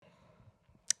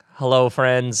Hello,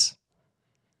 friends,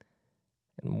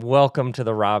 and welcome to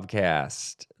the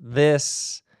Robcast.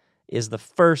 This is the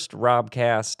first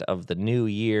Robcast of the new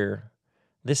year.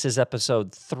 This is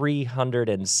episode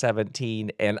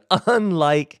 317, and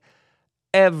unlike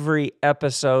every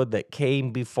episode that came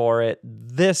before it,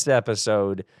 this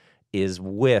episode is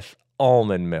with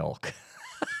almond milk.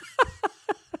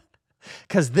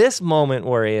 Because this moment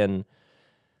we're in,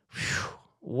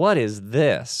 what is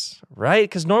this, right?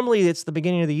 Because normally it's the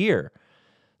beginning of the year.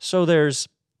 So there's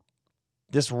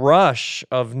this rush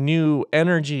of new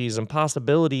energies and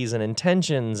possibilities and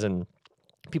intentions, and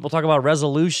people talk about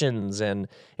resolutions, and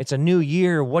it's a new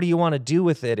year. What do you want to do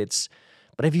with it?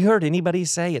 But have you heard anybody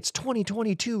say it's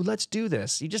 2022, let's do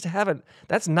this? You just haven't.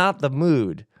 That's not the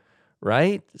mood,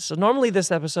 right? So normally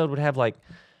this episode would have like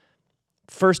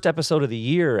first episode of the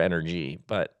year energy,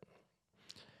 but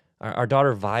our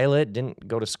daughter Violet didn't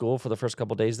go to school for the first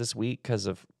couple days this week because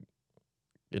of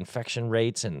infection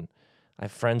rates, and I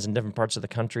have friends in different parts of the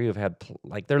country who've had,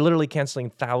 they're literally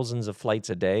canceling thousands of flights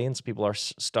a day, and so people are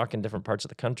stuck in different parts of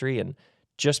the country. And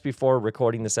just before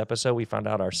recording this episode, we found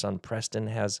out our son Preston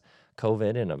has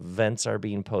COVID, and events are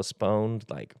being postponed.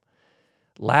 Like,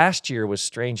 last year was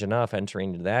strange enough,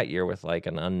 entering into that year with like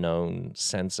an unknown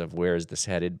sense of where is this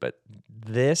headed. But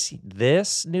this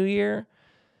new year,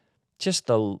 just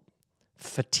the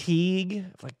fatigue,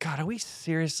 like, God, are we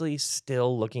seriously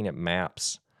still looking at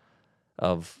maps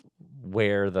of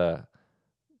where the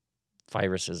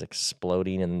virus is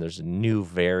exploding and there's a new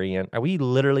variant? Are we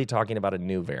literally talking about a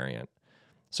new variant?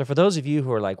 So for those of you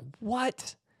who are like,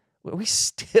 what? Are we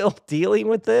still dealing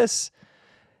with this?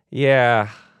 Yeah,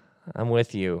 I'm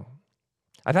with you.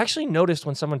 I've actually noticed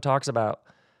when someone talks about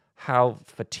how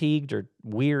fatigued or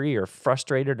weary or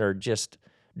frustrated or just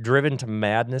driven to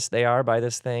madness they are by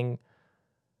this thing,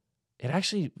 it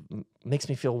actually makes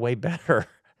me feel way better.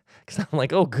 Because I'm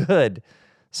like, oh, good.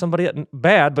 Somebody,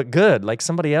 bad, but good. Like,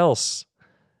 somebody else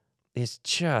is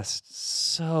just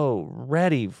so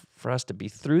ready for us to be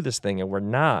through this thing, and we're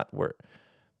not.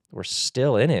 We're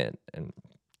still in it. And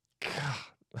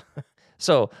God.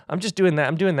 So I'm just doing that.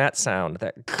 I'm doing that sound.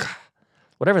 That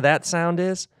whatever that sound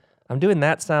is, I'm doing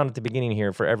that sound at the beginning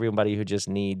here for everybody who just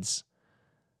needs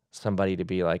somebody to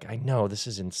be like, I know, this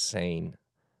is insane.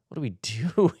 What are we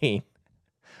doing?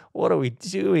 What are we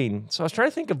doing? So I was trying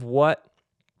to think of what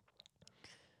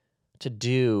to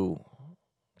do,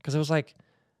 because I was like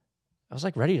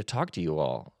ready to talk to you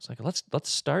all. It's like, let's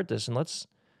start this, and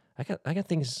I got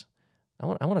things I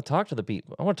want to talk to the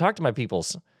people. I want to talk to my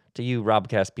peoples, to you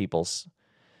Robcast peoples. I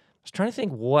was trying to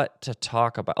think what to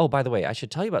talk about. Oh, by the way, I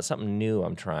should tell you about something new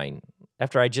I'm trying.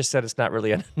 After I just said it's not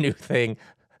really a new thing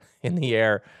in the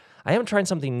air, I am trying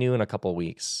something new in a couple of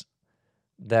weeks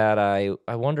that I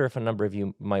wonder if a number of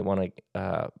you might want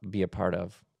to be a part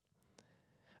of.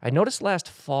 I noticed last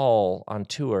fall on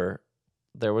tour,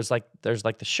 there's like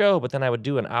the show, but then I would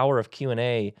do an hour of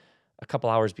Q&A a couple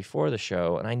hours before the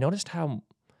show, and I noticed how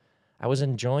I was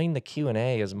enjoying the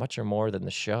Q&A as much or more than the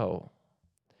show.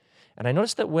 And I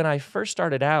noticed that when I first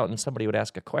started out and somebody would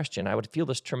ask a question, I would feel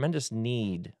this tremendous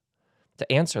need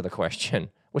to answer the question,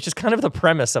 which is kind of the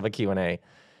premise of a Q&A.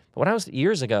 But when I was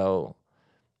years ago,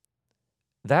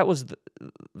 that was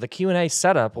the Q&A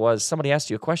setup was somebody asks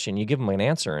you a question, you give them an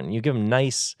answer, and you give them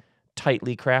nice,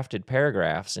 tightly crafted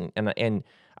paragraphs. And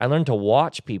I learned to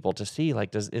watch people to see,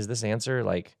 like, is this answer,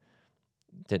 like,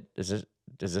 does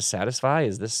this satisfy?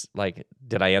 Is this, like,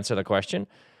 did I answer the question?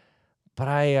 But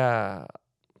I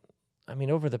mean,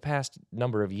 over the past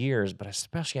number of years, but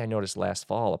especially I noticed last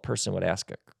fall, a person would ask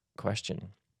a question,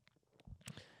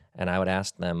 and I would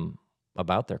ask them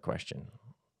about their question,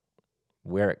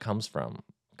 where it comes from.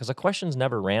 Because a question's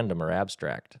never random or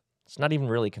abstract. It's not even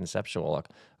really conceptual.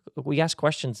 We ask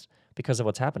questions because of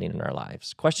what's happening in our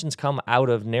lives. Questions come out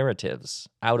of narratives,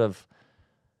 out of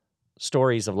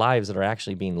stories of lives that are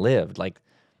actually being lived. Like,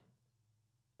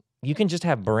 you can just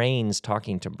have brains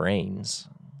talking to brains.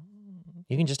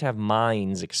 You can just have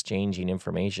minds exchanging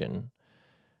information.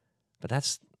 But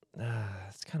that's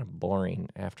kind of boring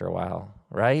after a while,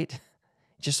 right?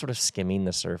 Just sort of skimming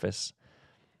the surface.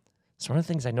 So one of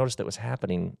the things I noticed that was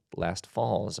happening last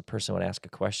fall is a person would ask a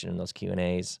question in those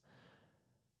Q&As,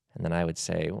 and then I would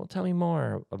say, well, tell me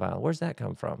more about, where's that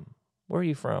come from? Where are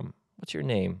you from? What's your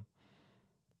name?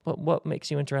 What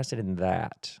makes you interested in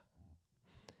that?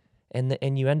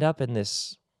 And you end up in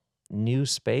this new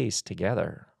space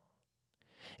together.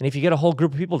 And if you get a whole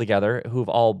group of people together who've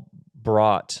all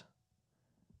brought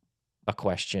a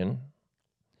question,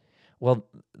 well,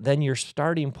 then your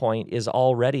starting point is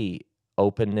already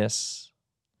openness,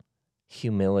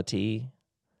 humility.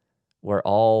 We're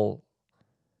all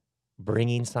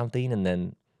bringing something, and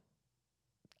then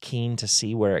keen to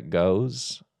see where it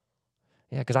goes.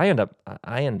 Yeah, because I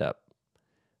end up,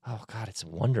 oh God, it's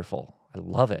wonderful. I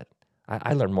love it.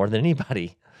 I learn more than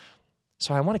anybody.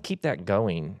 So I want to keep that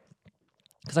going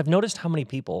because I've noticed how many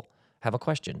people have a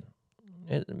question.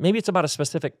 Maybe it's about a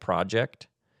specific project.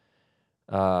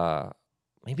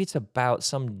 Maybe it's about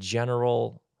some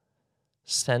general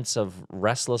sense of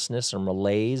restlessness or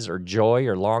malaise or joy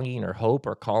or longing or hope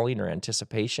or calling or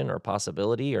anticipation or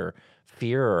possibility or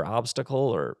fear or obstacle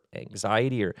or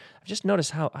anxiety. Or I've just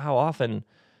noticed how often,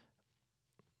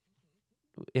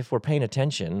 if we're paying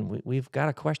attention, we've got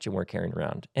a question we're carrying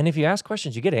around. And if you ask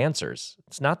questions, you get answers.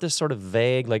 It's not this sort of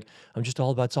vague, like, I'm just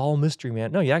all about, it's all mystery,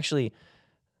 man. No, you actually,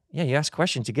 you ask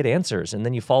questions, you get answers, and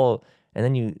then you follow, and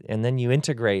then you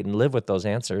integrate and live with those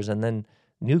answers, and then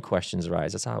new questions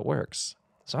arise. That's how it works.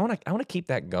 So I want to keep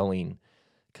that going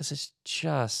because it's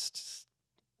just,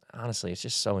 honestly, it's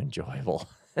just so enjoyable.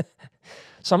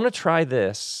 So I'm going to try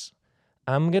this.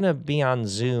 I'm going to be on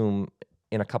Zoom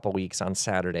in a couple weeks on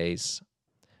Saturdays.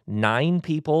 9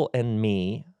 people and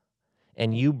me,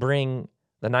 and you bring,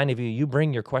 the 9 of you, you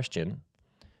bring your question,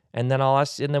 and then I'll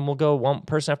ask, and then we'll go one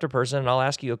person after person, and I'll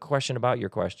ask you a question about your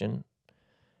question,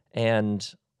 and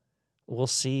we'll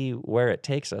see where it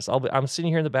takes us. I'm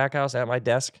sitting here in the back house at my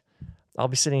desk. I'll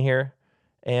be sitting here,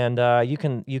 and you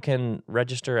can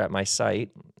register at my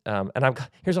site, and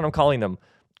here's what I'm calling them: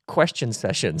 question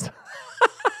sessions.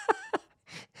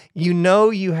 You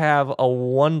know you have a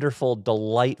wonderful,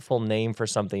 delightful name for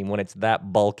something when it's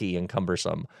that bulky and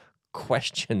cumbersome.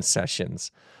 Question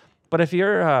sessions. But if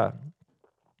you're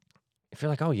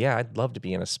like, oh yeah, I'd love to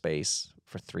be in a space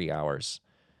for 3 hours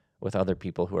with other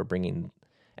people who are bringing,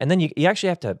 and then you actually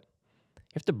have to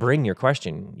bring your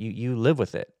question. You live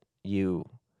with it. You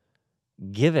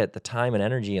give it the time and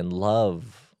energy and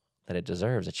love that it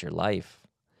deserves. It's your life.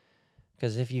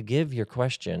 Because if you give your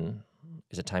question,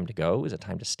 is it time to go? Is it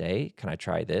time to stay? Can I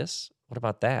try this? What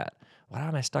about that? Why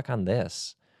am I stuck on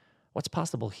this? What's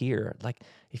possible here? Like,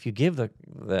 if you give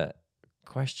the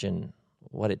question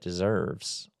what it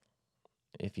deserves,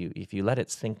 if you let it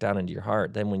sink down into your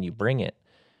heart, then when you bring it,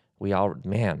 we'll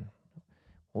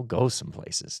go some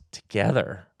places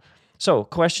together. So,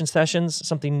 question sessions,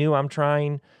 something new I'm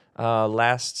trying.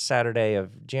 Last Saturday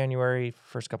of January,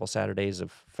 first couple Saturdays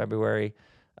of February,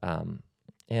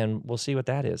 and we'll see what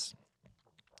that is.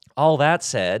 All that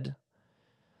said,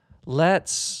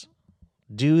 let's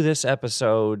do this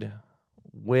episode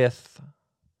with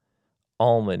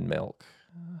almond milk.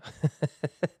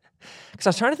 Because I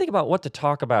was trying to think about what to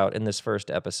talk about in this first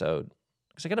episode.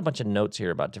 Because I got a bunch of notes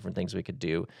here about different things we could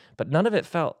do, but none of it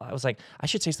felt, I was like, I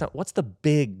should say something. What's the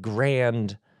big,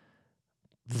 grand,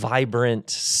 vibrant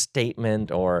statement,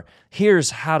 or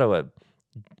here's how to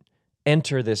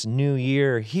enter this new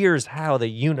year, here's how the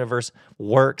universe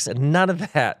works, and none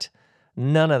of that.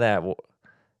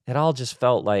 It all just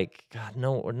felt like, God,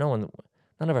 none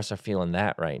of us are feeling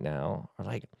that right now. Or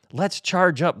like, let's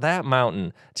charge up that mountain.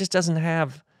 It just doesn't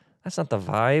have, that's not the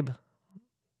vibe,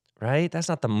 right? That's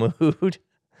not the mood.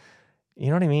 You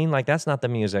know what I mean? Like, that's not the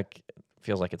music. It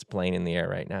feels like it's playing in the air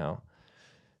right now.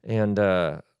 And,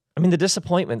 the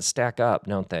disappointments stack up,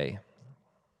 don't they?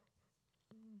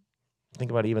 Think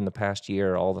about even the past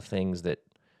year, all the things that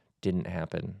didn't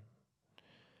happen.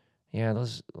 Yeah,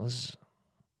 those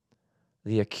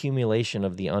the accumulation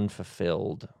of the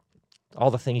unfulfilled, all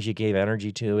the things you gave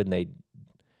energy to and they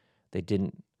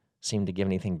didn't seem to give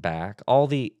anything back. All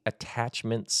the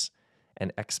attachments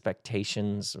and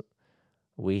expectations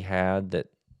we had that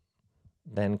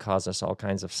then caused us all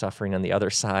kinds of suffering on the other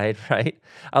side, right?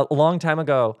 A long time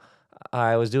ago,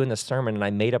 I was doing this sermon and I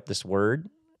made up this word.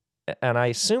 And I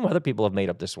assume other people have made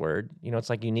up this word. You know, it's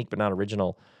like unique but not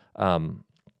original. I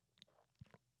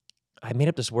made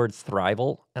up this word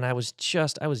thrival, and I was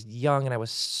young, and I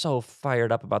was so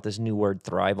fired up about this new word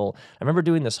thrival. I remember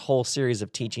doing this whole series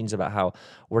of teachings about how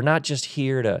we're not just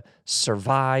here to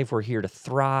survive, we're here to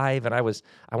thrive. And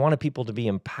I wanted people to be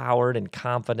empowered and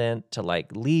confident to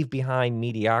like leave behind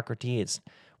mediocrity.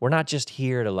 We're not just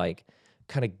here to like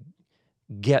kind of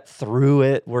get through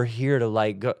it. We're here to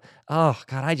like go. Oh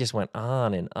God, I just went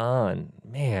on and on,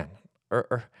 man.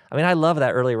 I love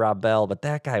that early Rob Bell, but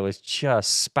that guy was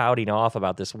just spouting off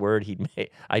about this word he'd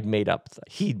made up.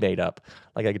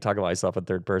 Like I could talk about myself in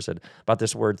third person about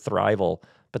this word thrival.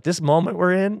 But this moment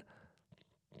we're in,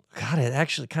 God, it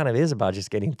actually kind of is about just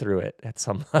getting through it at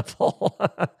some level.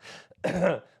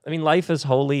 Life is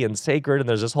holy and sacred, and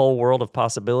there's this whole world of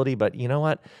possibility. But you know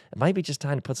what? It might be just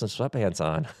time to put some sweatpants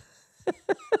on.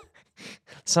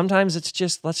 Sometimes it's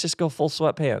just, let's just go full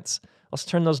sweatpants. Let's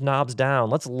turn those knobs down.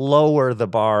 Let's lower the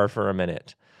bar for a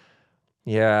minute.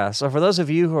 Yeah, so for those of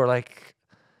you who are like,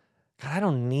 God, I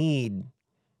don't need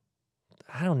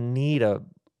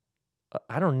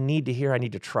to hear I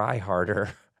need to try harder.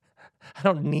 I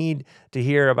don't need to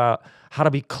hear about how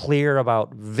to be clear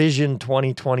about Vision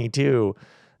 2022.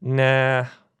 Nah,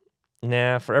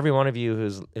 for every one of you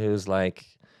who's like,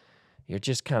 you're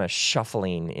just kind of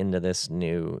shuffling into this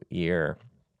new year.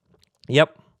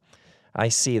 Yep, I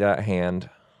see that hand.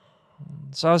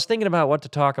 So I was thinking about what to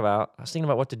talk about. I was thinking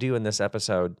about what to do in this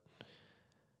episode.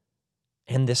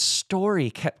 And this story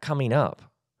kept coming up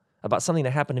about something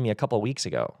that happened to me a couple of weeks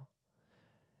ago.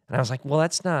 And I was like, well,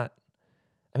 that's not,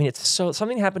 it's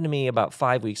something happened to me about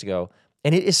 5 weeks ago,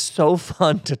 and it is so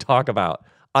fun to talk about.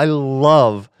 I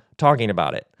love talking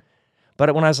about it.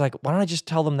 But when I was like, why don't I just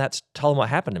tell them what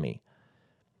happened to me?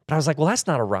 But I was like, well, that's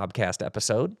not a Robcast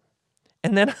episode.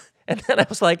 And then I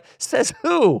was like, says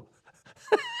who?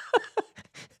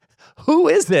 Who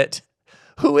is it?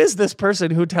 Who is this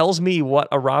person who tells me what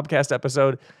a Robcast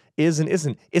episode is and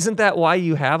isn't? Isn't that why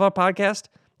you have a podcast?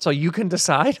 So you can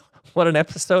decide what an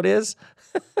episode is?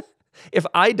 If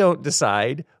I don't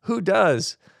decide, who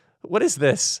does? What is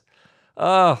this?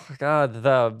 Oh, God,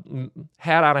 the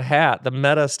hat on a hat, the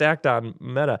meta stacked on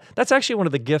meta. That's actually one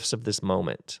of the gifts of this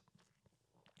moment.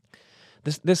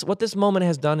 What this moment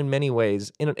has done in many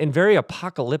ways, in very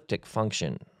apocalyptic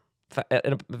function,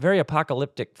 in a very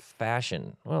apocalyptic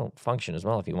fashion, well, function as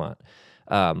well if you want,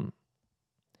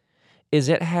 is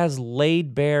it has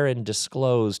laid bare and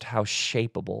disclosed how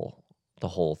shapeable the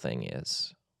whole thing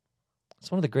is.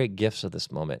 It's one of the great gifts of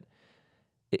this moment.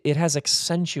 It has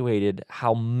accentuated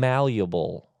how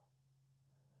malleable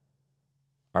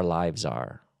our lives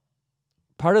are.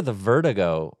 Part of the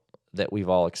vertigo that we've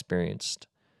all experienced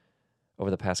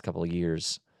over the past couple of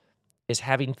years is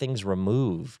having things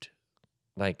removed,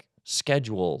 like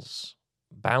schedules,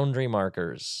 boundary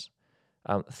markers,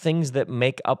 things that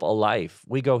make up a life.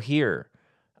 We go here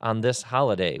on this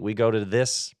holiday. We go to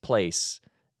this place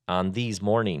on these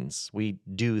mornings. We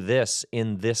do this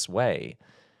in this way.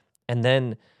 And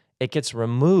then it gets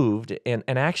removed, and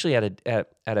actually at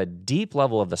a deep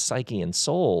level of the psyche and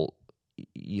soul,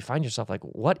 you find yourself like,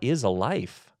 what is a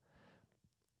life?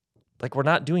 Like, we're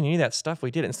not doing any of that stuff we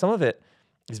did. And some of it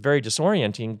is very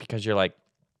disorienting because you're like,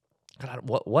 God,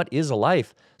 what is a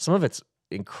life? Some of it's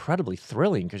incredibly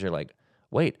thrilling because you're like,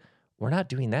 wait, we're not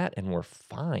doing that and we're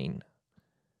fine.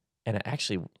 And it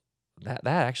actually, that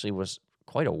actually was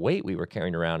quite a weight we were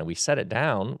carrying around, and we set it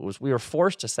down. We were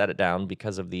forced to set it down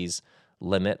because of these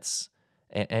limits,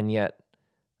 and yet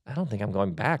I don't think I'm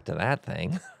going back to that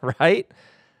thing, right?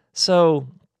 So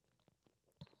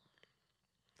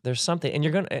there's something,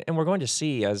 and we're going to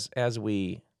see as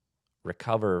we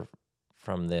recover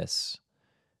from this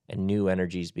and new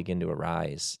energies begin to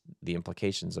arise, the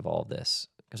implications of all this,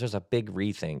 because there's a big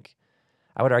rethink.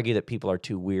 I would argue that people are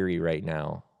too weary right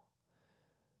now,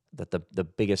 that the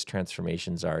biggest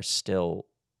transformations are still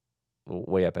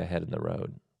way up ahead in the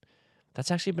road.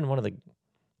 That's actually been one of the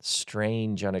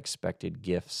strange, unexpected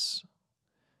gifts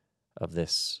of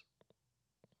this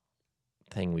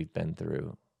thing we've been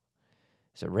through.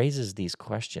 So it raises these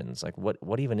questions, like what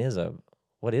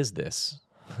is this?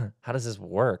 How does this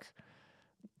work?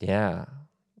 Yeah.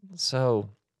 So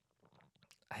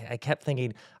I kept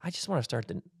thinking, I just want to start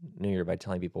the new year by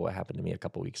telling people what happened to me a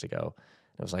couple weeks ago.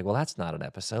 It was like, well, that's not an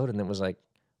episode. And then it was like,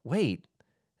 wait,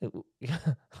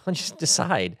 I'll just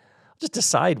decide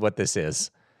what this is.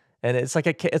 And it's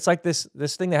like this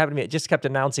thing that happened to me. It just kept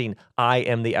announcing, I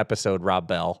am the episode Rob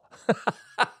Bell.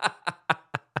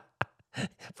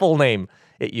 Full name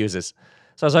it uses.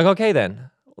 So I was like, okay,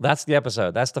 then that's the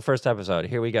episode. That's the first episode.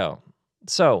 Here we go.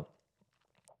 So,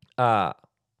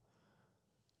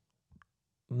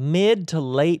 mid to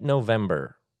late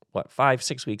November,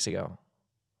 5-6 weeks ago,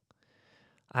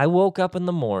 I woke up in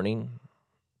the morning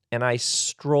and I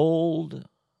strolled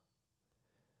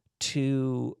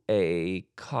to a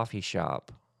coffee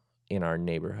shop in our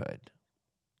neighborhood.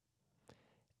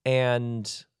 And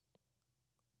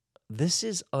this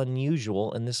is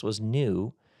unusual, and this was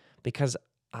new because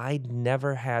I'd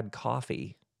never had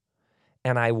coffee.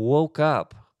 And I woke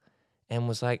up and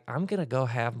was like, I'm going to go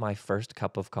have my first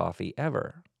cup of coffee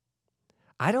ever.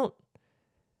 I don't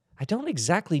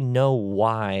exactly know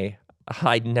why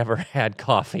I'd never had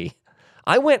coffee.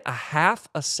 I went a half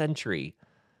a century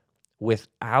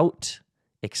without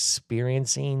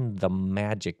experiencing the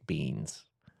magic beans.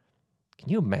 Can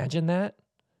you imagine that?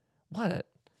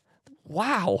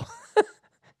 Wow.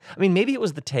 I mean, maybe it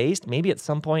was the taste. Maybe at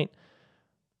some point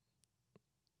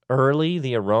early,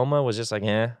 the aroma was just like,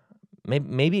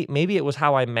 Maybe it was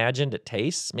how I imagined it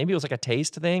tastes. Maybe it was like a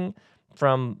taste thing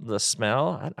from the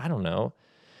smell. I don't know.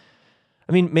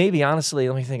 I mean, maybe, honestly,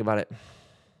 let me think about it.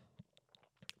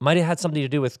 Might have had something to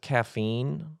do with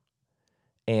caffeine.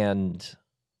 And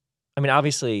I mean,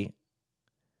 obviously,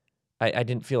 I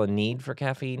didn't feel a need for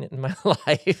caffeine in my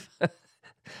life.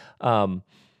 um,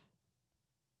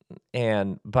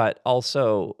 but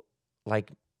also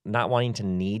like not wanting to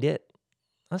need it.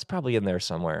 That's probably in there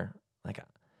somewhere. Like,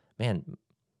 man,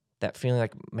 that feeling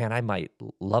like, man, I might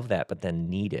love that, but then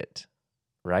need it,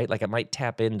 right? Like, I might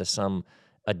tap into some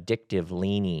addictive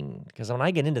leaning. Because when I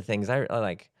get into things, I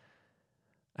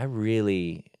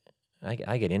really,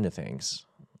 I get into things.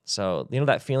 So,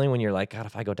 that feeling when you're like, God,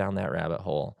 if I go down that rabbit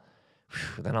hole,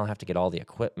 then I'll have to get all the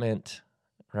equipment,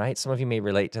 right? Some of you may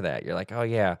relate to that. You're like, oh,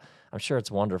 yeah, I'm sure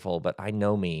it's wonderful, but I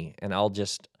know me, and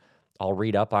I'll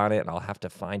read up on it, and I'll have to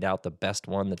find out the best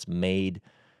one that's made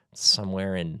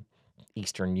somewhere in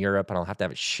Eastern Europe, and I'll have to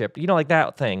have it shipped. Like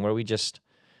that thing where we just,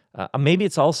 maybe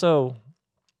it's also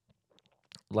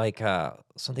like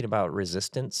something about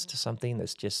resistance to something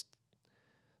that's just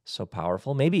so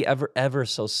powerful. Maybe ever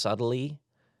so subtly,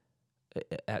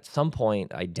 at some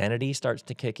point, identity starts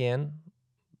to kick in.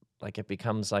 Like it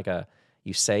becomes like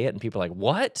you say it and people are like,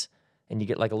 what? And you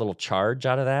get like a little charge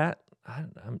out of that.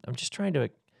 I'm just I'm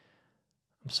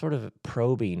sort of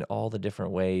probing all the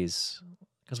different ways,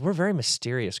 because we're very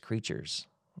mysterious creatures,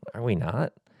 are we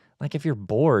not? Like if you're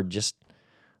bored, just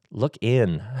look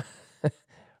in,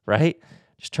 right?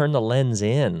 Just turn the lens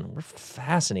in. We're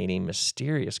fascinating,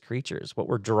 mysterious creatures. What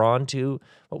we're drawn to,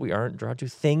 what we aren't drawn to,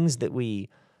 things that we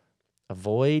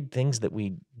avoid, things that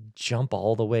we jump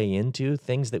all the way into,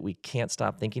 things that we can't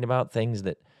stop thinking about, things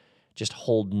that just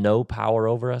hold no power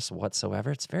over us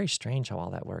whatsoever. It's very strange how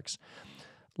all that works.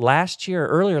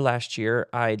 Earlier last year,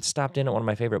 I'd stopped in at one of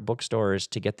my favorite bookstores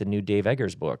to get the new Dave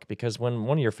Eggers book, because when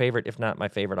one of your favorite, if not my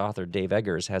favorite author, Dave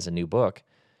Eggers, has a new book,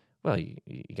 well, you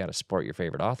got to support your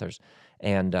favorite authors.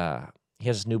 And he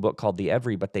has this new book called The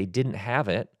Every, but they didn't have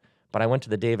it. But I went to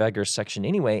the Dave Eggers section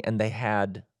anyway, and they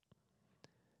had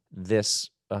this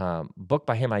book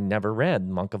by him I never read,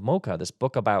 Monk of Mocha, this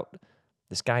book about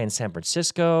this guy in San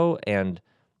Francisco, and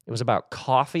it was about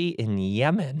coffee in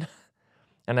Yemen.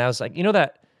 And I was like,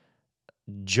 that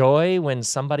joy when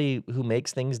somebody who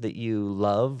makes things that you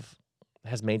love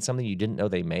has made something you didn't know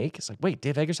they make. It's like, wait,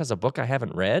 Dave Eggers has a book I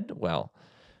haven't read? Well,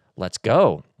 let's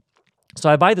go. So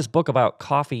I buy this book about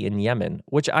coffee in Yemen,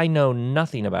 which I know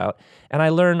nothing about, and I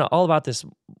learn all about this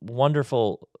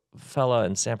wonderful fella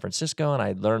in San Francisco, and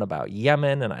I learn about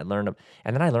Yemen, and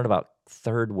then I learn about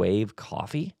third wave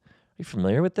coffee. Are you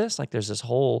familiar with this? Like there's this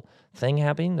whole thing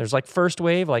happening. There's like first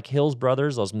wave, like Hills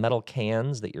Brothers, those metal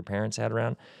cans that your parents had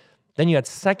around. Then you had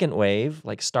second wave,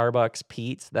 like Starbucks,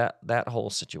 Pete's, that whole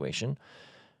situation.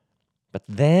 But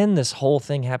then this whole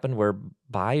thing happened where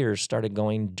buyers started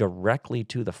going directly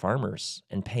to the farmers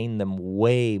and paying them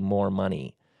way more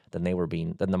money than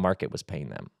the market was paying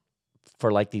them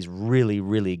for like these really,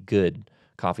 really good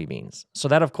coffee beans. So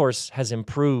that, of course, has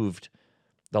improved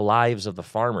the lives of the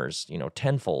farmers,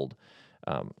 tenfold,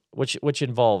 which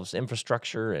involves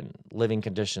infrastructure and living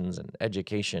conditions and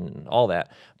education and all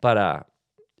that. But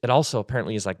it also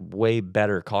apparently is like way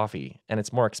better coffee, and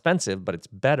it's more expensive, but it's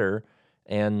better,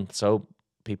 and so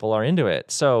people are into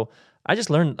it. So I just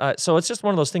learned. So it's just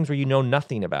one of those things where you know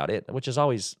nothing about it, which is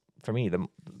always, for me,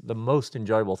 the most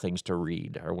enjoyable things to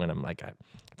read are when I'm like, I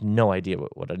have no idea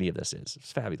what any of this is.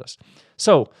 It's fabulous.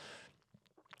 So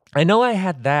I know I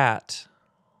had that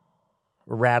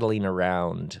rattling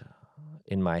around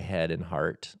in my head and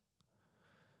heart.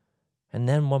 And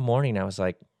then one morning I was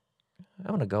like,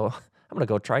 I'm gonna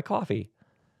go try coffee.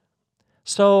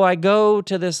 So I go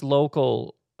to this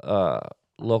local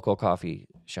coffee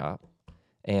shop,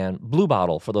 and Blue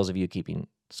Bottle, for those of you keeping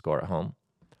score at home.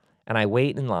 And I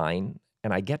wait in line,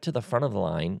 and I get to the front of the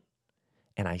line,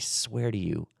 and I swear to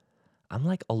you, I'm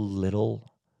like a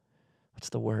little, what's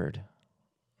the word?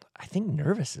 I think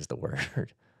nervous is the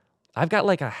word. I've got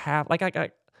like a half, like I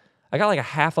got like a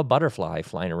half a butterfly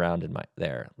flying around in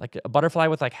there. Like a butterfly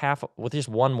with with just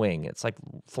one wing. It's like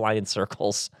flying in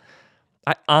circles.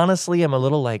 I honestly am a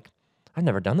little like, I've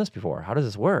never done this before. How does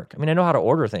this work? I mean, I know how to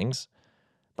order things,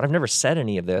 but I've never said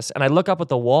any of this. And I look up at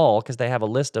the wall because they have a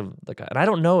list of, and I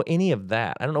don't know any of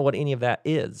that. I don't know what any of that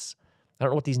is. I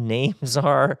don't know what these names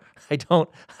are.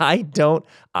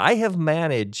 I have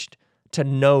managed to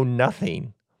know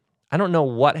nothing. I don't know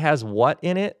what has what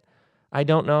in it. I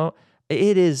don't know.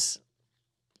 It is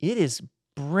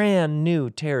brand new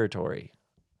territory.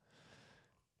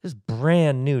 This is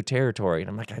brand new territory. And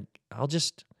I'm like, I'll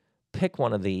just pick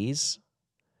one of these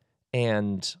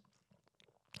and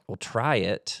we'll try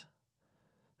it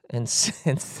and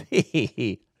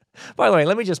see. By the way,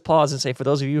 let me just pause and say, for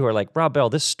those of you who are like, Rob Bell,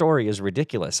 this story is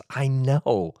ridiculous. I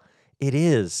know it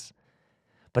is.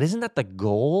 But isn't that the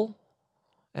goal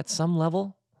at some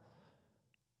level?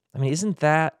 I mean, isn't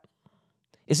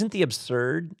the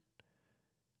absurd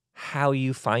how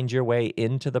you find your way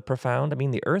into the profound? I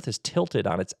mean, the earth is tilted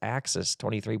on its axis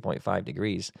 23.5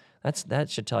 degrees. That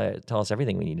should tell us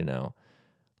everything we need to know.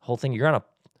 Whole thing, you're on a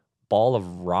ball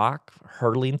of rock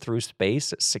hurtling through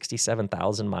space at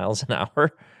 67,000 miles an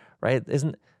hour, right?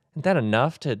 Isn't that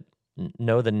enough to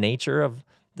know the nature of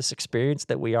this experience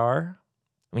that we are?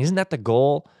 I mean, isn't that the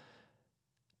goal?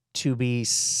 To be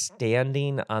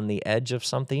standing on the edge of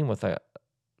something with a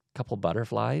couple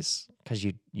butterflies because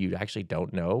you actually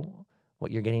don't know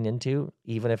what you're getting into,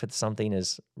 even if it's something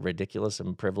as ridiculous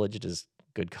and privileged as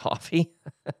good coffee.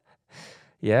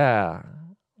 Yeah.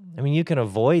 I mean, you can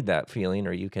avoid that feeling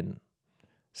or you can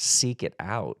seek it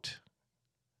out.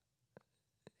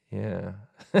 Yeah.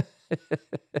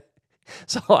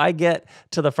 So I get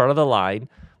to the front of the line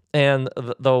and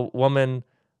the woman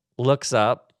looks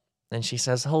up and she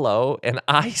says hello. And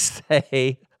I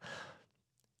say,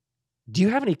 do you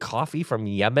have any coffee from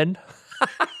Yemen?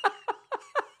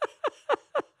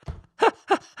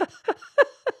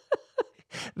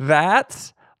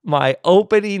 That's my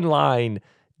opening line.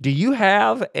 Do you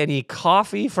have any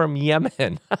coffee from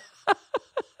Yemen?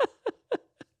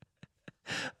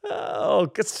 Oh,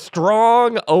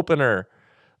 strong opener.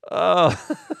 Oh.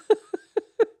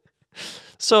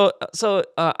 So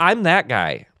I'm that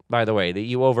guy, by the way, that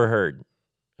you overheard,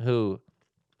 who,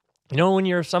 when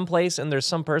you're someplace and there's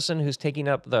some person who's taking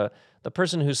up the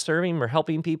person who's serving or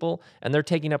helping people, and they're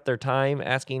taking up their time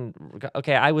asking,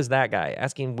 okay, I was that guy,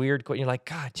 asking weird questions. You're like,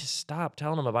 God, just stop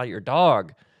telling them about your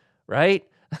dog, right?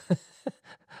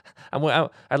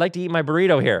 I'd like to eat my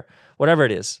burrito here, whatever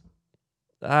it is.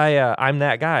 I'm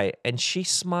that guy. And she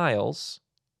smiles,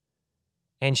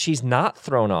 and she's not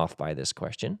thrown off by this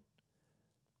question.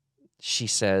 She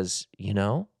says,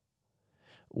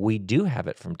 we do have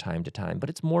it from time to time, but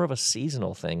it's more of a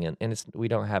seasonal thing, and we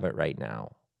don't have it right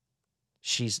now.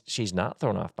 She's not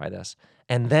thrown off by this.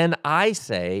 And then I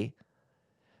say,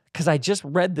 because I just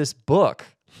read this book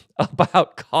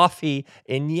about coffee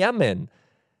in Yemen.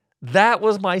 That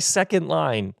was my second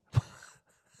line.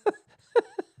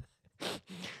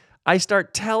 I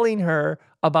start telling her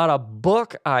about a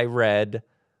book I read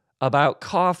about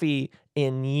coffee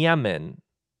in Yemen.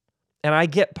 And I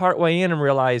get partway in and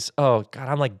realize, oh, God,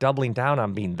 I'm like doubling down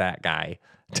on being that guy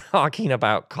talking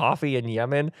about coffee in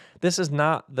Yemen. This is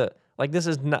not the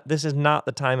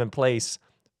time and place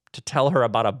to tell her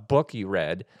about a book you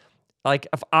read. Like,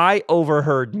 if I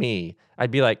overheard me,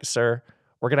 I'd be like, sir,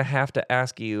 we're going to have to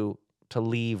ask you to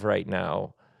leave right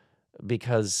now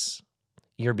because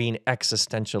you're being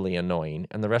existentially annoying.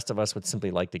 And the rest of us would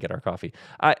simply like to get our coffee.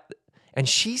 And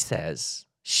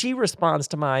she responds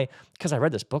to because I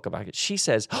read this book about it. She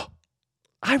says, oh,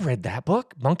 I read that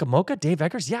book, Monk of Mocha, Dave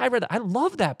Eggers. Yeah, I read that. I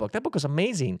love that book. That book was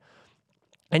amazing.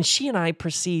 And she and I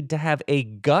proceed to have a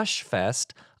gush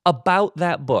fest about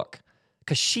that book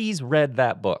because she's read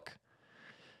that book.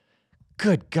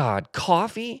 Good God,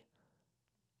 coffee,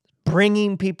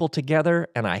 bringing people together,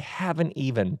 and I haven't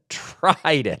even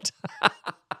tried it.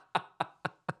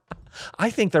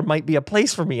 I think there might be a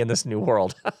place for me in this new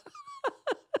world.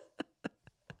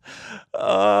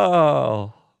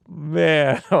 Oh,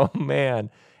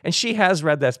 man. And she has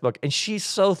read this book, and she's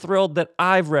so thrilled that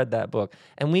I've read that book.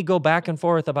 And we go back and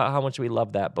forth about how much we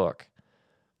love that book.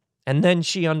 And then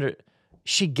she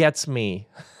gets me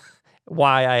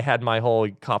why I had my whole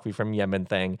coffee from Yemen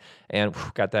thing and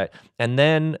got that. And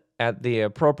then at the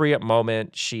appropriate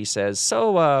moment, she says,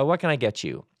 so what can I get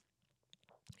you?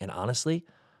 And honestly,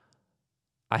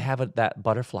 I haven't, that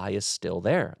butterfly is still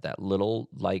there. That little,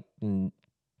 like,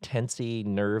 tensy,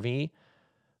 nervy,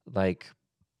 like,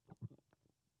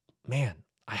 man,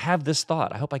 I have this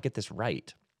thought. I hope I get this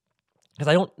right. Because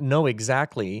I don't know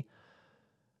exactly.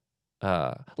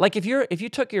 Like if you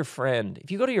took your friend,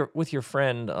 if you go with your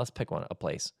friend, let's pick a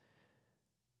place.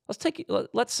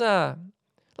 Let's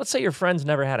say your friend's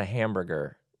never had a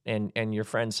hamburger and your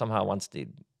friend somehow wants to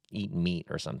eat meat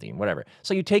or something, whatever.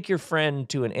 So you take your friend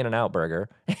to an In-N-Out burger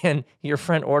and your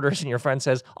friend orders and your friend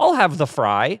says, I'll have the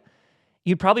fry.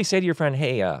 You'd probably say to your friend,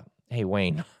 hey,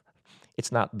 Wayne,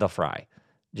 it's not the fry.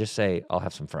 Just say, I'll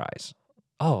have some fries.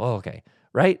 Oh, okay.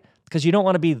 Right? Because you don't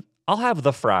want to be, I'll have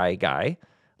the fry guy.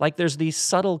 Like there's these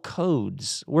subtle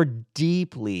codes. We're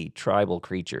deeply tribal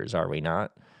creatures, are we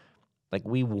not? Like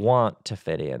we want to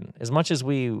fit in. As much as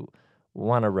we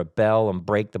want to rebel and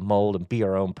break the mold and be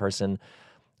our own person,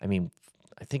 I mean,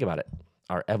 think about it.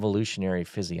 Our evolutionary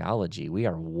physiology, we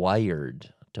are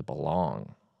wired to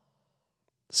belong.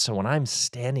 So when I'm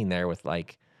standing there with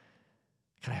like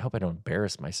God, I hope I don't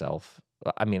embarrass myself.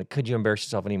 I mean, could you embarrass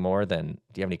yourself any more than,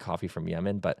 do you have any coffee from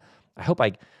Yemen? But I hope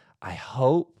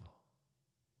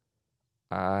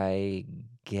I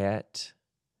get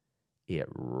it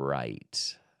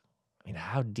right. I mean,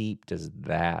 how deep does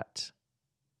that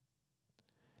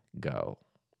go?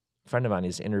 A friend of mine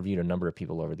has interviewed a number of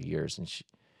people over the years, and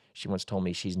she once told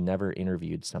me she's never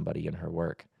interviewed somebody in her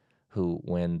work who,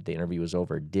 when the interview was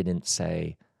over, didn't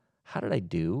say, how did I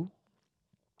do?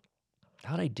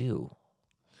 How'd I do?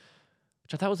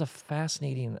 Which I thought was a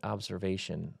fascinating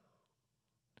observation.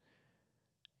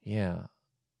 Yeah.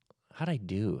 How'd I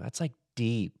do? That's like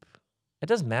deep. It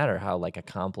doesn't matter how like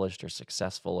accomplished or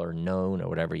successful or known or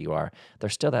whatever you are.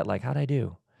 There's still that like, how'd I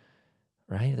do?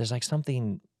 Right? There's like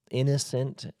something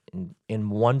innocent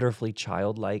and wonderfully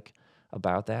childlike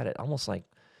about that. It almost like,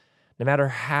 no matter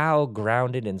how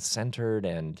grounded and centered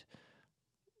and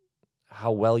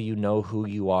how well you know who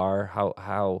you are,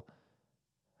 how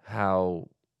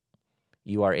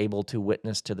you are able to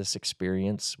witness to this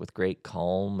experience with great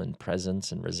calm and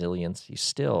presence and resilience, you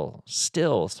still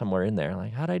somewhere in there,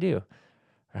 like, how'd I do?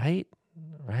 Right?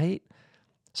 Right?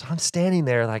 So I'm standing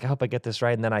there like, I hope I get this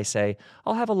right. And then I say,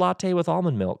 I'll have a latte with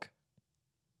almond milk.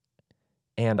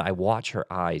 And I watch her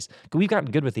eyes. We've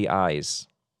gotten good with the eyes,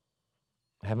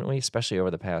 haven't we? Especially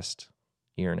over the past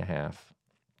year and a half.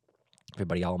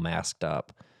 Everybody all masked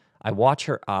up. I watch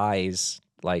her eyes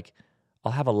like,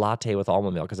 I'll have a latte with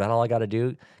almond milk. Is that all I got to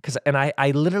do? And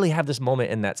I literally have this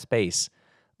moment in that space.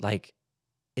 Like,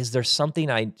 is there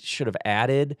something I should have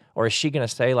added? Or is she going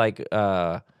to say like,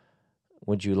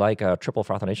 would you like a triple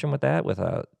frothination with that? With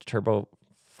a turbo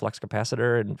flux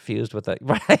capacitor infused with a,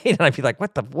 right? And I'd be like,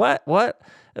 what?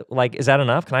 Like, is that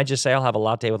enough? Can I just say I'll have a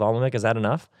latte with almond milk? Is that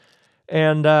enough?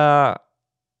 And I'm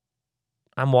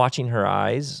watching her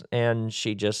eyes, and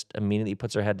she just immediately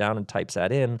puts her head down and types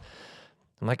that in.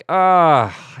 I'm like,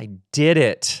 I did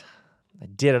it.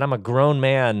 I'm a grown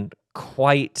man,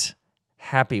 quite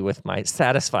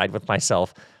satisfied with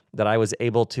myself that I was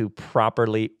able to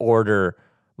properly order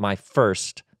my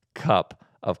first cup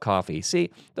of coffee.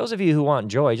 See, those of you who want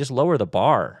joy, just lower the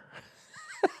bar.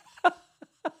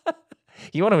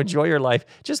 You want to enjoy your life,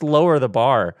 just lower the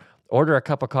bar. Order a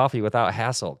cup of coffee without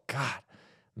hassle. God,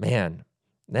 man,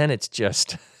 then it's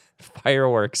just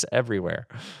fireworks everywhere.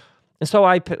 And so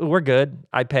we're good.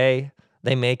 I pay.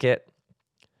 They make it.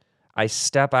 I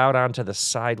step out onto the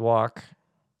sidewalk,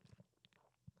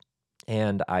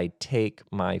 and I take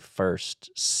my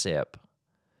first sip.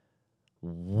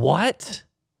 What?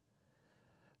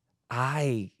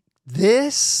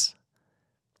 This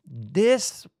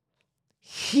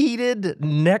heated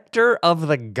nectar of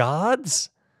the gods?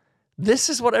 This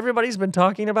is what everybody's been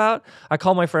talking about? I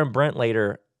called my friend Brent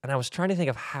later, and I was trying to think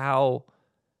of how,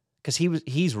 because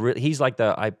he's like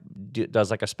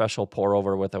does like a special pour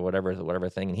over with a whatever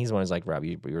thing, and he's the one who's like, Rob,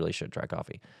 you really should try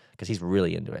coffee, because he's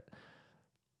really into it.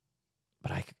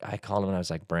 But I called him and I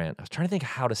was like, Brent, I was trying to think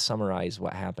how to summarize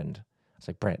what happened. I was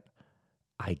like, Brent,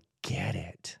 I get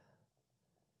it.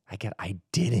 I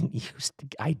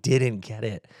didn't get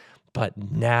it, but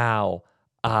now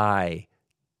I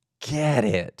get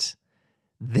it.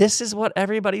 This is what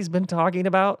everybody's been talking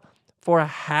about for a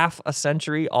half a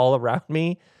century all around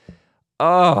me.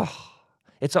 Oh,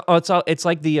 it's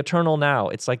like the eternal now.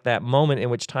 It's like that moment in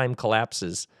which time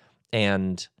collapses,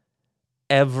 and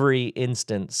every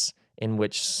instance in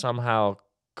which somehow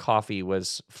coffee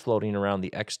was floating around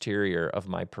the exterior of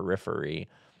my periphery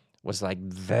was like,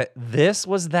 this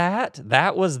was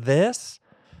that was this.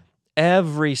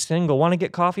 Every single, want to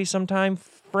get coffee sometime?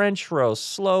 French roast,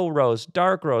 slow roast,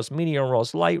 dark roast, medium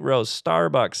roast, light roast,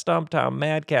 Starbucks, Stumptown,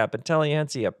 Madcap,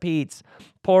 Intelligentsia, Pete's,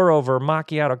 pour over,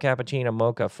 macchiato, cappuccino,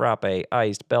 mocha, frappe,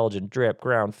 iced, Belgian, drip,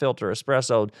 ground, filter,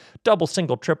 espresso, double,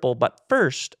 single, triple. But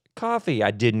first, coffee.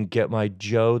 I didn't get my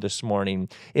Joe this morning.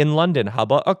 In London, how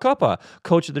about a cuppa?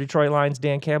 Coach of the Detroit Lions,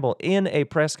 Dan Campbell, in a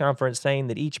press conference saying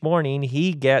that each morning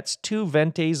he gets 2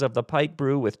 ventis of the Pike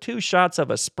Brew with 2 shots of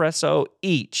espresso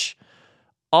each.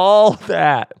 All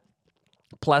that,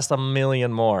 plus a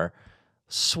million more,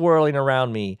 swirling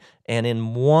around me. And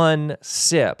in one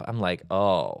sip, I'm like,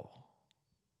 oh,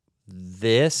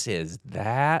 this is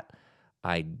that.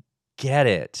 I get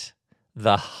it.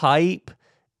 The hype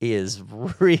is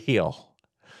real.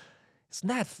 Isn't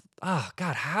that, oh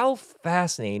God, how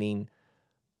fascinating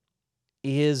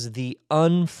is the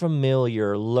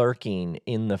unfamiliar lurking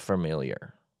in the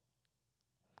familiar?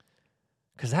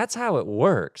 Because that's how it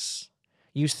works.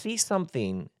 You see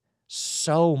something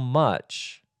so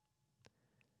much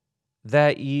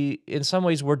that you, in some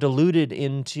ways, we're deluded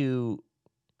into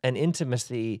an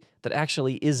intimacy that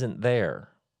actually isn't there.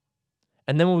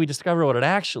 And then when we discover what it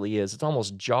actually is, it's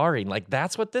almost jarring. Like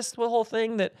that's what this whole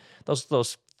thing that those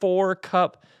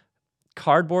 4-cup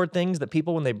cardboard things that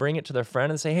people, when they bring it to their friend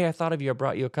and say, hey, I thought of you, I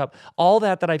brought you a cup. All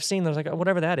that I've seen, there's like, oh,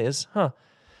 whatever that is, huh?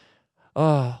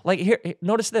 Oh, like here,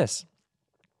 notice this.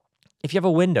 If you have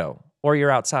a window or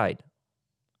you're outside,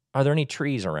 are there any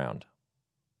trees around?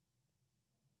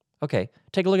 Okay,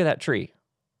 take a look at that tree.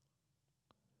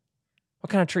 What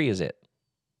kind of tree is it?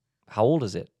 How old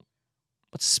is it?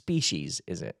 What species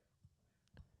is it?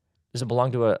 Does it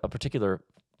belong to a particular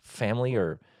family,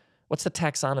 or what's the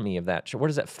taxonomy of that? Where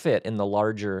does that fit in the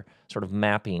larger sort of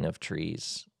mapping of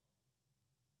trees?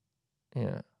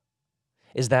 Yeah.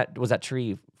 Was that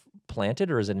tree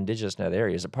planted, or is it indigenous to that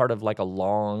area? Is it part of like a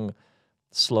long,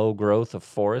 slow growth of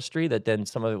forestry that then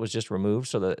some of it was just removed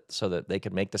so that they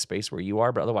could make the space where you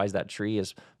are, but otherwise that tree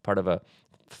is part of a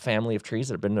family of trees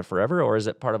that have been there forever, or is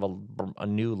it part of a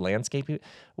new landscape?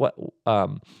 What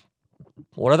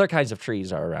other kinds of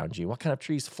trees are around you? What kind of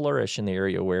trees flourish in the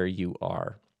area where you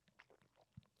are?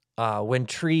 When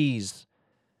trees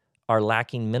are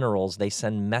lacking minerals, they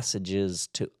send messages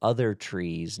to other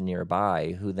trees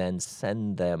nearby who then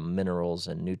send them minerals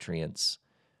and nutrients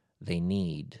they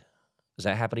need. Is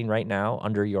that happening right now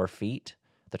under your feet?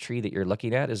 The tree that you're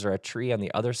looking at, is there a tree on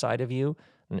the other side of you?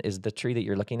 And is the tree that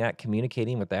you're looking at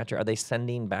communicating with that tree? Are they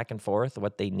sending back and forth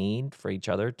what they need for each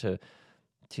other to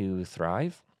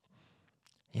thrive?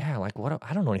 Yeah, like what?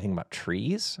 I don't know anything about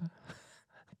trees.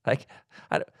 Like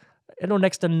I know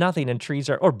next to nothing, and trees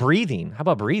or breathing. How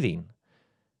about breathing?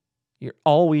 You've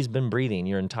always been breathing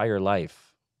your entire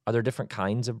life. Are there different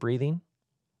kinds of breathing?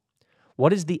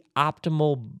 What is the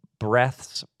optimal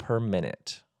breaths per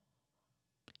minute?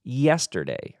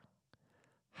 Yesterday,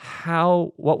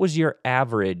 what was your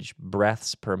average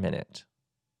breaths per minute?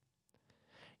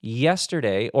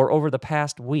 Yesterday, or over the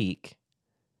past week,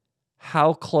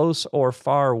 how close or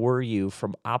far were you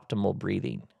from optimal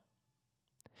breathing?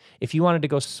 If you wanted to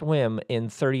go swim in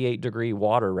 38-degree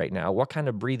water right now, what kind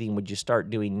of breathing would you start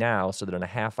doing now so that in a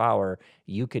half hour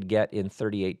you could get in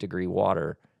 38-degree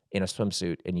water in a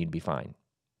swimsuit and you'd be fine?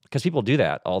 Because people do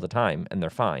that all the time and they're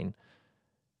fine.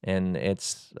 And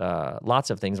it's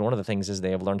lots of things. One of the things is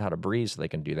they have learned how to breathe so they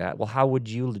can do that. Well, how would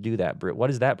you do that?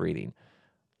 What is that breathing?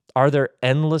 Are there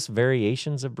endless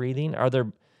variations of breathing?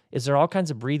 Is there all kinds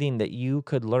of breathing that you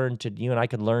and I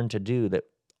could learn to do, that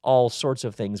all sorts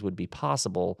of things would be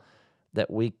possible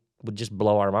that we would just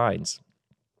blow our minds?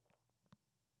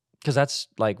 Because that's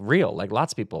like real. Like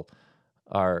lots of people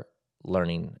are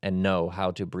learning and know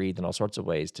how to breathe in all sorts of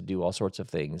ways to do all sorts of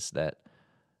things that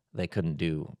they couldn't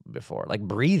do before, like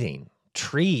breathing,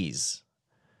 trees.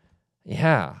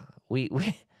 Yeah, we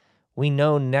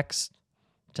know next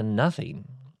to nothing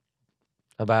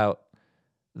about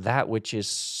that which is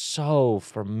so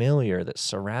familiar, that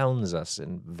surrounds us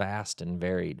in vast and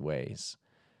varied ways.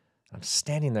 I'm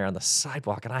standing there on the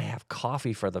sidewalk and I have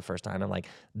coffee for the first time. I'm like,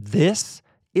 this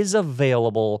is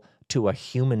available to a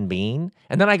human being?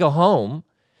 And then I go home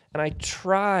and I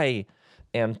try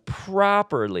and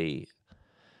properly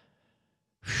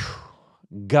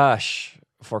gush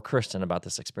for Kristen about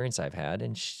this experience I've had,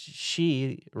 and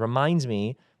she reminds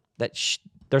me that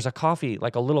there's a coffee,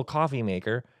 like a little coffee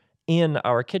maker in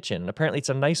our kitchen. Apparently it's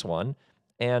a nice one,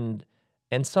 and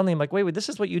suddenly I'm like, wait, this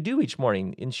is what you do each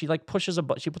morning. And she like pushes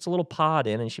she puts a little pod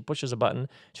in and she pushes a button.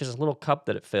 She has this little cup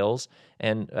that it fills.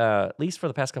 And at least for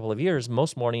the past couple of years,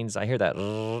 most mornings I hear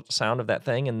that sound of that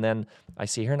thing, and then I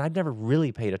see her, and I'd never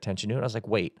really paid attention to it. I was like,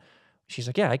 wait. She's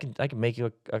like, yeah, I can make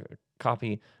you a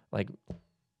coffee, like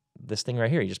this thing right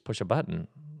here. You just push a button.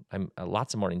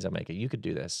 Lots of mornings I make it. You could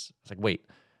do this. It's like, wait,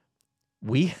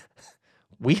 we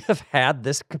have had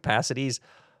this capacity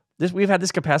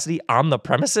on the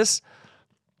premises.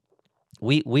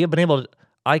 We have been able to.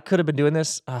 I could have been doing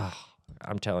this. Oh,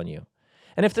 I'm telling you.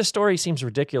 And if this story seems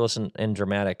ridiculous and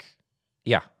dramatic,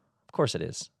 yeah, of course it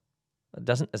is.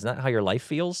 Isn't that how your life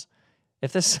feels?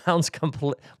 If this sounds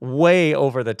way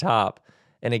over the top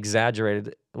and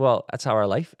exaggerated, well, that's how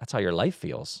your life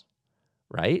feels,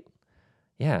 right?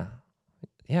 Yeah,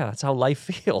 that's how life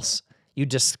feels. You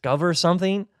discover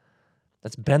something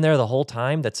that's been there the whole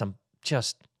time, that's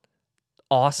just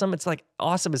awesome. It's like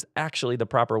awesome is actually the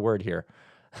proper word here.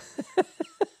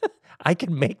 I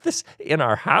can make this in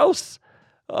our house.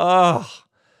 Oh,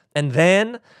 and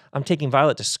then I'm taking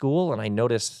Violet to school, and I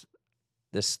notice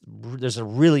there's a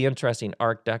really interesting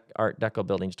Art Deco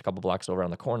building just a couple blocks over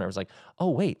on the corner. I was like, oh,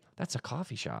 wait, that's a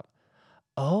coffee shop.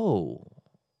 Oh.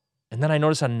 And then I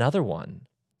notice another one.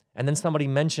 And then somebody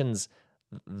mentions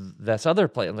this other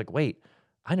place. I'm like, wait,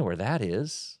 I know where that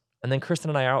is. And then Kristen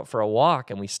and I are out for a walk,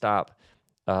 and we stop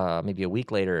maybe a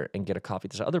week later and get a coffee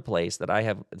at this other place that I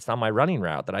have. It's on my running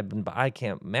route that I've been by. I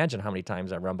can't imagine how many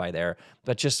times I run by there.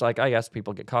 But just like I ask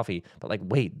people to get coffee, but like,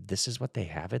 wait, this is what they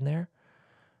have in there?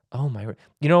 Oh my!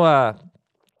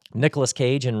 Nicolas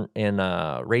Cage in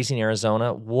Raising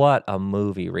Arizona. What a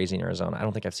movie, Raising Arizona. I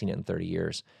don't think I've seen it in 30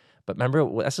 years. But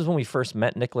remember, this is when we first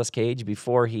met Nicolas Cage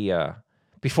before he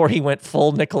went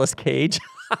full Nicolas Cage.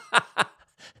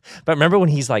 But remember when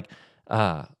he's like,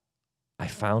 I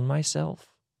found myself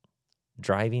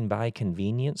driving by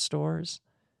convenience stores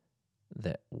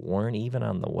that weren't even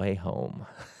on the way home.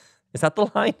 Is that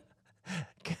the line?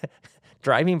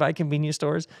 Driving by convenience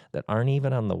stores that aren't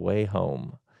even on the way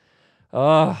home.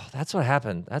 Oh, that's what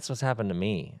happened. That's what's happened to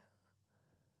me.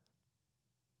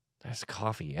 There's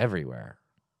coffee everywhere,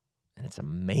 and it's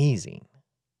amazing.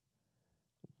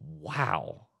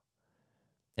 Wow.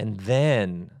 And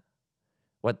then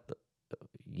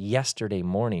yesterday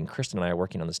morning, Kristen and I are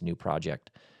working on this new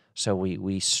project. So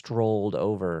we strolled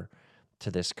over to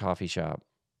this coffee shop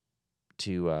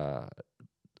to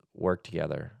work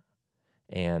together.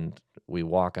 And we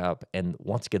walk up, and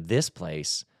once again, this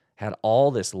place had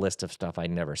all this list of stuff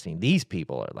I'd never seen. These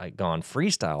people are like gone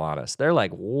freestyle on us. They're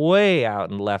like way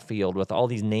out in left field with all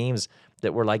these names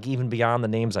that were like even beyond the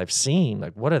names I've seen.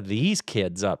 Like, what are these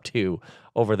kids up to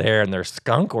over there in their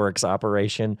skunk works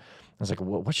operation? I was like,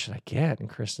 what should I get? And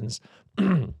Kristen's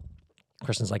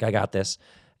like, I got this.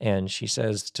 And she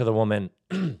says to the woman,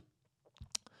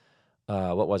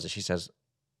 what was it? She says,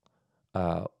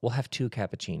 we'll have 2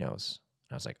 cappuccinos.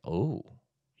 And I was like, oh,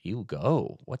 you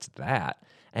go. What's that?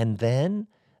 And then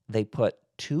they put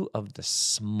 2 of the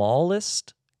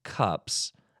smallest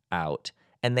cups out,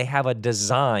 and they have a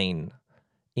design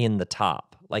in the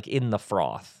top, like in the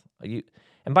froth.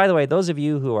 And by the way, those of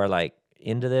you who are like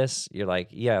into this, you're like,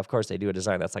 yeah, of course they do a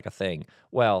design. That's like a thing.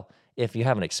 Well, if you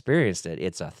haven't experienced it,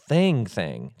 it's a thing.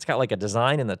 It's got like a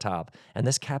design in the top. And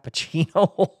this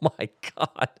cappuccino, oh my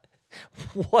God,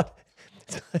 what?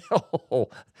 Oh,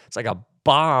 it's like a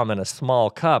bomb in a small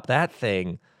cup. That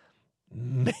thing,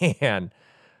 man,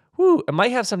 whoo, it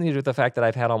might have something to do with the fact that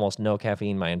I've had almost no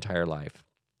caffeine my entire life.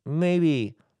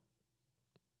 Maybe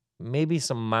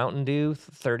some Mountain Dew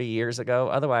 30 years ago.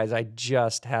 Otherwise, I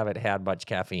just haven't had much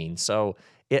caffeine. So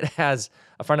it has,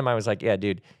 a friend of mine was like, yeah,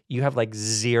 dude, you have like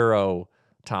 0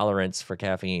 tolerance for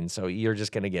caffeine. So you're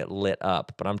just going to get lit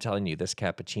up. But I'm telling you, this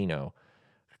cappuccino,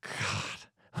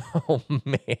 God, oh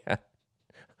man.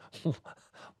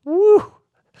 Woo!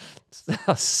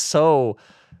 So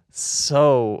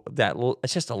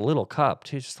it's just a little cup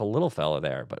too, just a little fella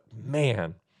there. But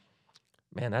man,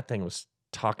 that thing was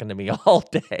talking to me all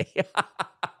day.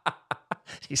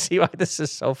 You see why this is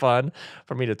so fun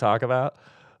for me to talk about?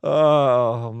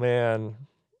 Oh man.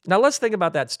 Now let's think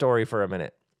about that story for a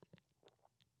minute.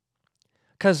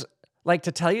 Because like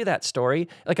to tell you that story,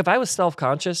 like if I was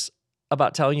self-conscious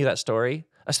about telling you that story,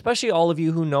 especially all of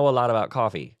you who know a lot about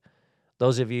coffee,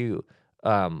 those of you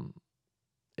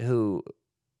who,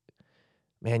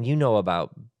 man, you know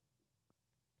about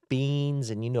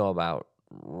beans and you know about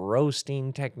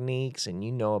roasting techniques and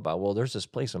you know about, well, there's this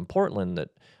place in Portland that,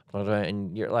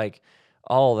 and you're like,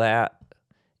 all that.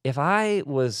 If I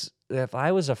was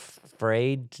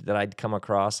afraid that I'd come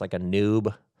across like a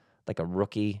noob, like a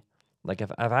rookie, like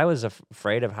if I was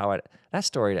afraid of how that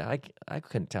story, I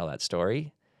couldn't tell that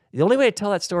story. The only way to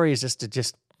tell that story is just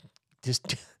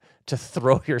to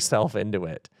throw yourself into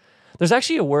it. There's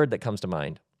actually a word that comes to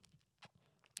mind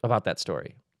about that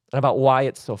story and about why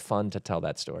it's so fun to tell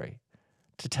that story,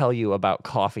 to tell you about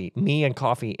coffee, me and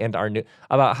coffee and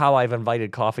about how I've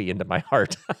invited coffee into my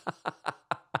heart.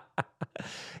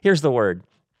 Here's the word.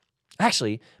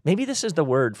 Actually, maybe this is the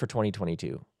word for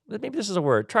 2022. Maybe this is a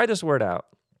word. Try this word out.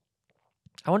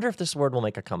 I wonder if this word will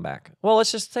make a comeback. Well,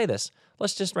 let's just say this.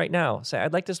 Let's just right now say,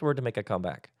 I'd like this word to make a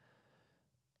comeback.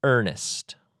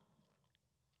 Earnest.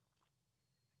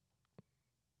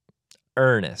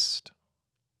 Earnest.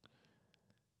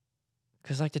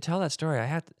 Because like to tell that story,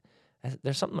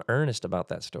 there's something earnest about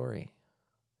that story.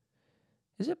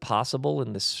 Is it possible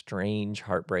in this strange,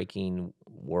 heartbreaking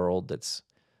world that's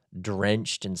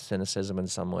drenched in cynicism in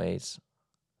some ways?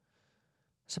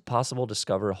 Is it possible to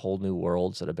discover whole new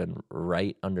worlds that have been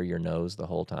right under your nose the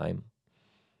whole time?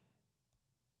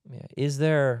 Yeah. Is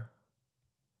there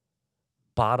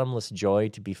bottomless joy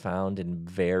to be found in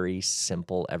very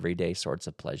simple, everyday sorts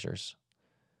of pleasures?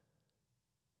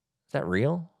 Is that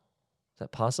real? Is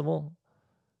that possible?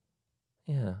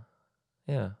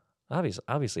 Yeah.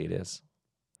 Obviously it is.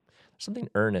 There's something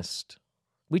earnest.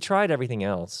 We tried everything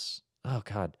else. Oh,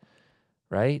 God.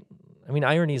 Right? I mean,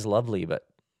 irony is lovely, but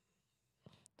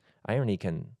irony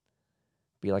can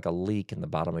be like a leak in the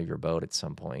bottom of your boat at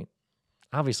some point.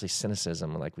 Obviously,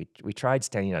 cynicism, like we tried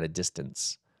standing at a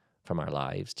distance from our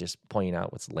lives, just pointing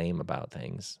out what's lame about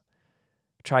things.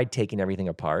 Tried taking everything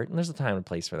apart, and there's a time and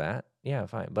place for that. Yeah,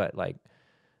 fine. But like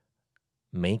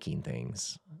making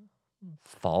things,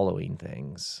 following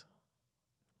things,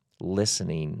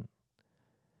 listening,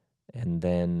 and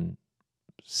then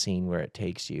seeing where it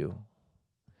takes you.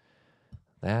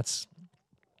 That's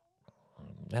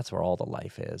where all the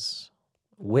life is.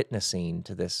 Witnessing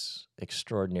to this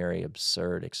extraordinary,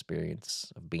 absurd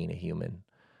experience of being a human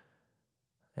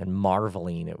and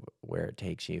marveling at where it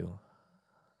takes you.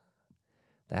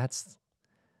 That's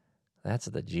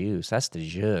the juice. That's the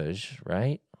zhuzh,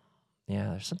 right? Yeah,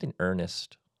 there's something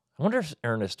earnest. I wonder if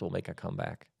earnest will make a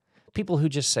comeback. People who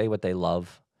just say what they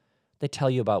love, they tell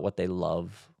you about what they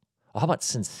love. Oh, how about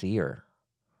sincere?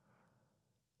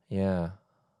 Yeah.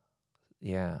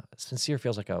 Sincere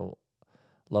feels like a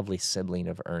lovely sibling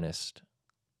of earnest.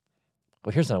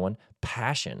 Well, here's another one.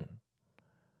 Passion.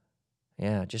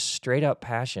 Yeah, just straight up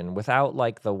passion without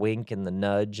like the wink and the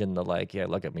nudge and the like, yeah,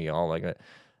 look at me all like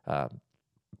a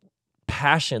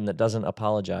passion that doesn't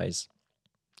apologize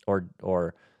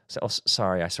or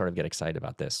sorry, I sort of get excited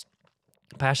about this.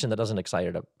 Passion that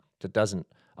doesn't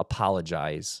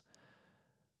apologize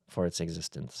for its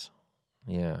existence.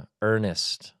 Yeah,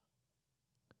 earnest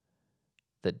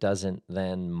that doesn't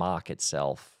then mock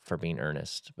itself for being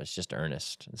earnest, but it's just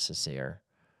earnest and sincere.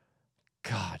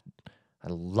 God, I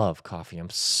love coffee.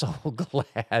 I'm so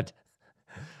glad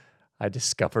I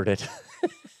discovered it.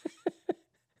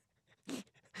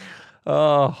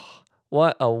 Oh,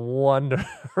 what a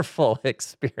wonderful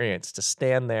experience to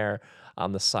stand there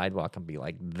on the sidewalk and be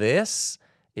like, this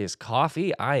is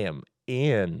coffee. I am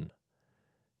in.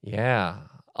 Yeah,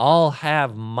 I'll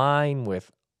have mine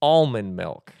with almond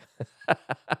milk. I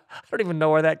don't even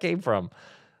know where that came from.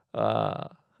 Uh,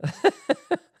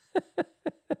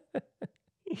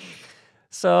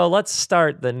 so let's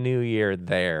start the new year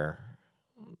there.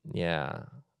 Yeah,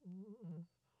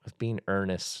 with being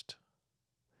earnest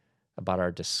about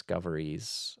our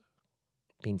discoveries,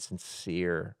 being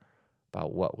sincere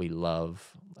about what we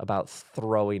love, about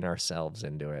throwing ourselves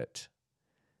into it.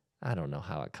 I don't know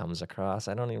how it comes across.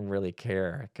 I don't even really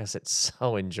care because it's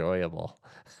so enjoyable.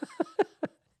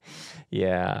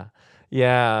 Yeah.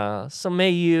 Yeah. So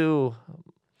may you,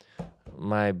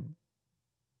 my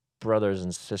brothers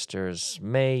and sisters,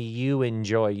 may you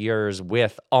enjoy yours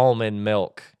with almond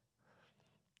milk.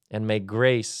 And may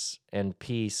grace and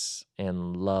peace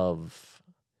and love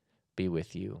be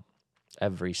with you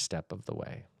every step of the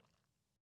way.